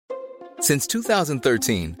Since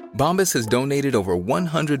 2013, Bombas has donated over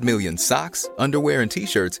 100 million socks, underwear, and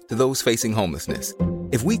T-shirts to those facing homelessness.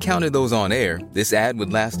 If we counted those on air, this ad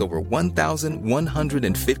would last over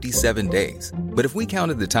 1,157 days. But if we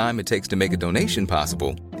counted the time it takes to make a donation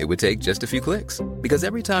possible, it would take just a few clicks. Because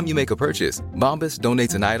every time you make a purchase, Bombas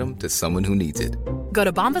donates an item to someone who needs it. Go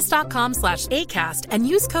to bombas.com/ACAST and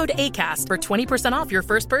use code ACAST for 20% off your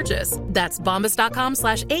first purchase. That's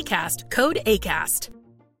bombas.com/ACAST, code ACAST.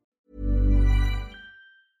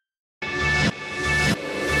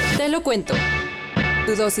 Te lo cuento.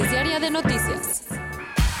 Tu dosis diaria de noticias.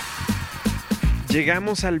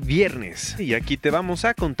 Llegamos al viernes y aquí te vamos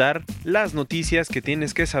a contar las noticias que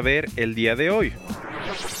tienes que saber el día de hoy.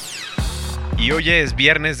 ¿Y hoy es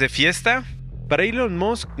viernes de fiesta? Para Elon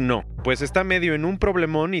Musk, no, pues está medio en un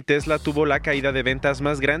problemón y Tesla tuvo la caída de ventas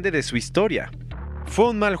más grande de su historia.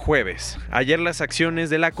 Fue un mal jueves. Ayer las acciones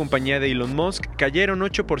de la compañía de Elon Musk cayeron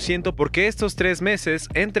 8% porque estos 3 meses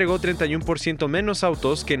entregó 31% menos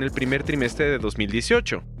autos que en el primer trimestre de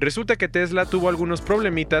 2018. Resulta que Tesla tuvo algunos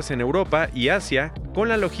problemitas en Europa y Asia con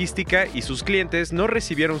la logística y sus clientes no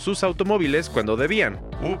recibieron sus automóviles cuando debían.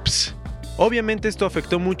 ¡Ups! Obviamente esto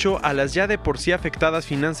afectó mucho a las ya de por sí afectadas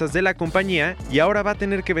finanzas de la compañía y ahora va a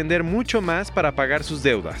tener que vender mucho más para pagar sus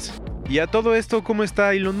deudas. Y a todo esto, ¿cómo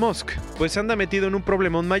está Elon Musk? Pues anda metido en un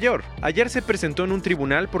problemón mayor. Ayer se presentó en un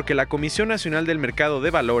tribunal porque la Comisión Nacional del Mercado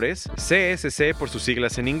de Valores, CSC por sus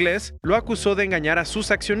siglas en inglés, lo acusó de engañar a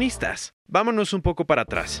sus accionistas. Vámonos un poco para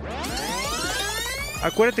atrás.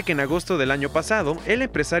 Acuérdate que en agosto del año pasado, el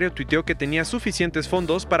empresario tuiteó que tenía suficientes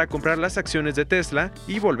fondos para comprar las acciones de Tesla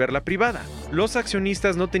y volverla privada. Los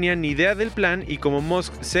accionistas no tenían ni idea del plan y como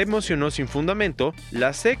Musk se emocionó sin fundamento,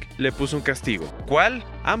 la SEC le puso un castigo. ¿Cuál?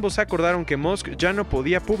 Ambos acordaron que Musk ya no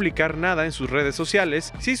podía publicar nada en sus redes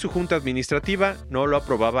sociales si su junta administrativa no lo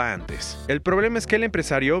aprobaba antes. El problema es que el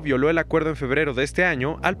empresario violó el acuerdo en febrero de este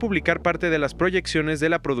año al publicar parte de las proyecciones de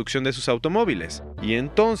la producción de sus automóviles. Y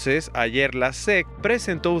entonces, ayer la SEC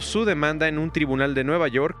presentó su demanda en un tribunal de Nueva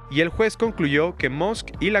York y el juez concluyó que Musk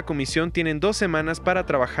y la comisión tienen 2 semanas para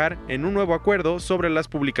trabajar en un nuevo acuerdo sobre las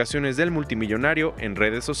publicaciones del multimillonario en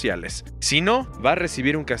redes sociales. Si no, va a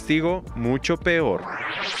recibir un castigo mucho peor.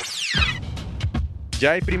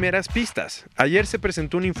 Ya hay primeras pistas. Ayer se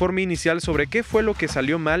presentó un informe inicial sobre qué fue lo que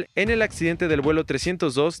salió mal en el accidente del vuelo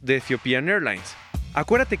 302 de Ethiopian Airlines.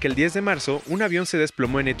 Acuérdate que el 10 de marzo un avión se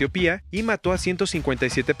desplomó en Etiopía y mató a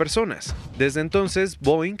 157 personas. Desde entonces,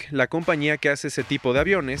 Boeing, la compañía que hace ese tipo de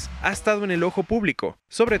aviones, ha estado en el ojo público,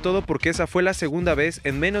 sobre todo porque esa fue la segunda vez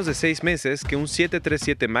en menos de 6 meses que un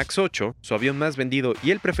 737 MAX 8, su avión más vendido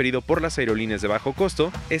y el preferido por las aerolíneas de bajo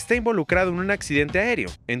costo, está involucrado en un accidente aéreo.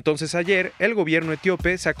 Entonces ayer, el gobierno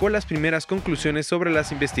etíope sacó las primeras conclusiones sobre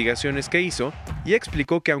las investigaciones que hizo y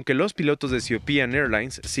explicó que aunque los pilotos de Ethiopian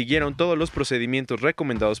Airlines siguieron todos los procedimientos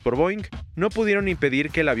recomendados por Boeing, no pudieron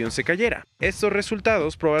impedir que el avión se cayera. Estos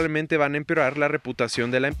resultados probablemente van a empeorar la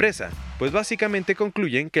reputación de la empresa, pues básicamente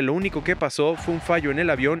concluyen que lo único que pasó fue un fallo en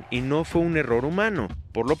el avión y no fue un error humano.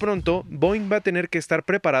 Por lo pronto, Boeing va a tener que estar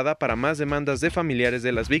preparada para más demandas de familiares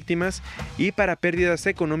de las víctimas y para pérdidas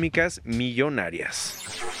económicas millonarias.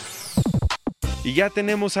 Y ya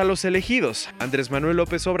tenemos a los elegidos. Andrés Manuel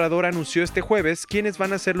López Obrador anunció este jueves quiénes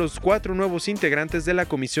van a ser los 4 nuevos integrantes de la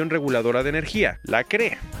Comisión Reguladora de Energía, la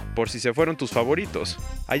CRE, por si se fueron tus favoritos.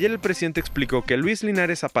 Ayer el presidente explicó que Luis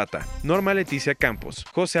Linares Zapata, Norma Leticia Campos,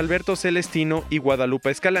 José Alberto Celestino y Guadalupe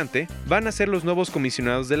Escalante van a ser los nuevos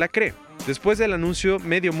comisionados de la CRE. Después del anuncio,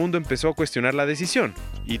 medio mundo empezó a cuestionar la decisión.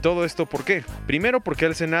 ¿Y todo esto por qué? Primero porque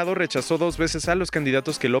el Senado rechazó 2 veces a los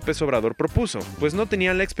candidatos que López Obrador propuso, pues no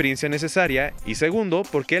tenían la experiencia necesaria, y segundo,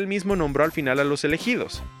 porque él mismo nombró al final a los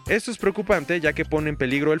elegidos. Esto es preocupante ya que pone en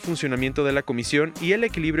peligro el funcionamiento de la comisión y el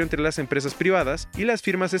equilibrio entre las empresas privadas y las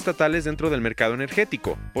firmas estatales dentro del mercado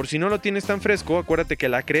energético. Por si no lo tienes tan fresco, acuérdate que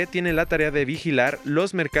la CRE tiene la tarea de vigilar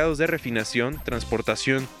los mercados de refinación,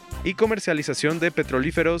 transportación y comercialización de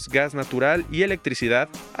petrolíferos, gas natural y electricidad,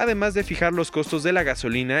 además de fijar los costos de la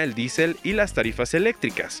gasolina, el diésel y las tarifas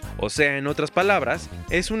eléctricas. O sea, en otras palabras,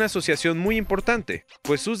 es una asociación muy importante,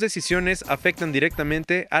 pues sus decisiones afectan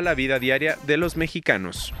directamente a la vida diaria de los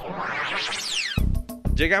mexicanos.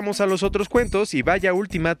 Llegamos a los otros cuentos y vaya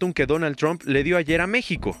ultimátum que Donald Trump le dio ayer a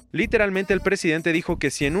México. Literalmente el presidente dijo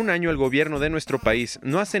que si en un año el gobierno de nuestro país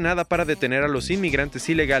no hace nada para detener a los inmigrantes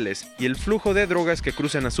ilegales y el flujo de drogas que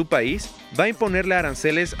cruzan a su país, va a imponerle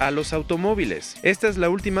aranceles a los automóviles. Esta es la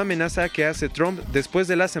última amenaza que hace Trump después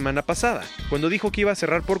de la semana pasada, cuando dijo que iba a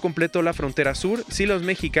cerrar por completo la frontera sur si los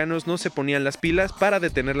mexicanos no se ponían las pilas para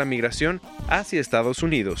detener la migración hacia Estados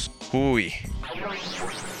Unidos. Uy.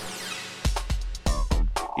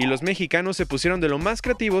 Y los mexicanos se pusieron de lo más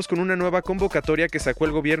creativos con una nueva convocatoria que sacó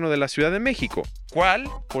el gobierno de la Ciudad de México. ¿Cuál?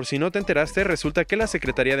 Por si no te enteraste, resulta que la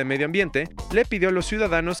Secretaría de Medio Ambiente le pidió a los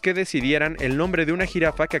ciudadanos que decidieran el nombre de una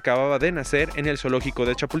jirafa que acababa de nacer en el zoológico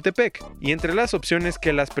de Chapultepec. Y entre las opciones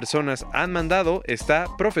que las personas han mandado está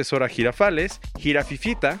Profesora Jirafales,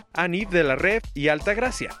 Jirafifita, Anif de la Red y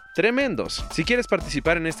Altagracia. ¡Tremendos! Si quieres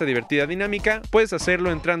participar en esta divertida dinámica, puedes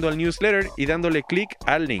hacerlo entrando al newsletter y dándole clic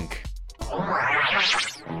al link.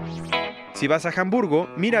 Si vas a Hamburgo,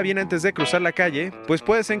 mira bien antes de cruzar la calle, pues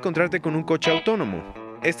puedes encontrarte con un coche autónomo.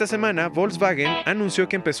 Esta semana, Volkswagen anunció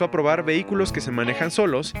que empezó a probar vehículos que se manejan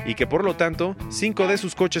solos y que por lo tanto, 5 de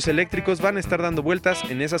sus coches eléctricos van a estar dando vueltas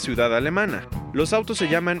en esa ciudad alemana. Los autos se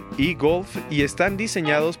llaman e-Golf y están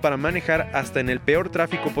diseñados para manejar hasta en el peor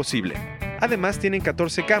tráfico posible. Además tienen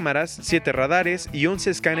 14 cámaras, 7 radares y 11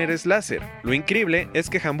 escáneres láser. Lo increíble es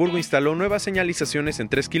que Hamburgo instaló nuevas señalizaciones en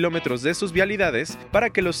 3 kilómetros de sus vialidades para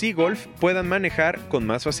que los e-Golf puedan manejar con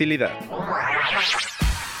más facilidad.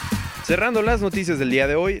 Cerrando las noticias del día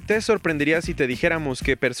de hoy, ¿te sorprendería si te dijéramos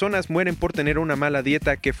que personas mueren por tener una mala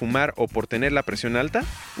dieta que fumar o por tener la presión alta?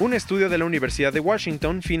 Un estudio de la Universidad de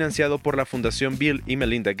Washington, financiado por la Fundación Bill y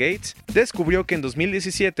Melinda Gates, descubrió que en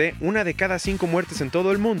 2017, 1 de cada 5 muertes en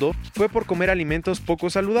todo el mundo fue por comer alimentos poco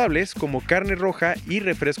saludables como carne roja y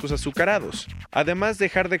refrescos azucarados. Además,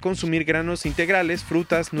 dejar de consumir granos integrales,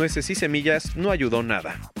 frutas, nueces y semillas no ayudó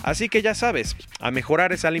nada. Así que ya sabes, a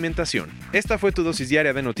mejorar esa alimentación. Esta fue tu dosis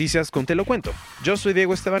diaria de noticias con Te lo cuento. Yo soy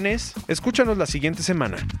Diego Estebanés. Escúchanos la siguiente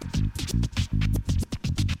semana.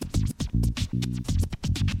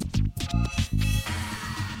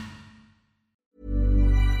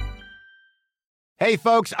 Hey,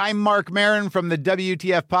 folks, I'm Mark Maron from the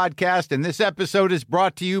WTF Podcast, and this episode is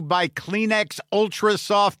brought to you by Kleenex Ultra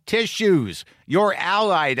Soft Tissues, your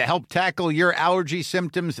ally to help tackle your allergy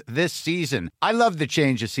symptoms this season. I love the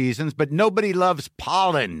change of seasons, but nobody loves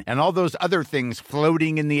pollen and all those other things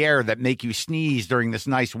floating in the air that make you sneeze during this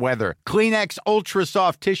nice weather. Kleenex Ultra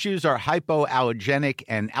Soft Tissues are hypoallergenic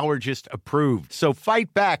and allergist approved, so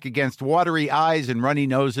fight back against watery eyes and runny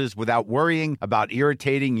noses without worrying about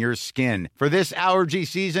irritating your skin. For this allergy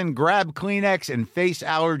season, grab Kleenex and face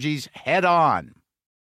allergies head on.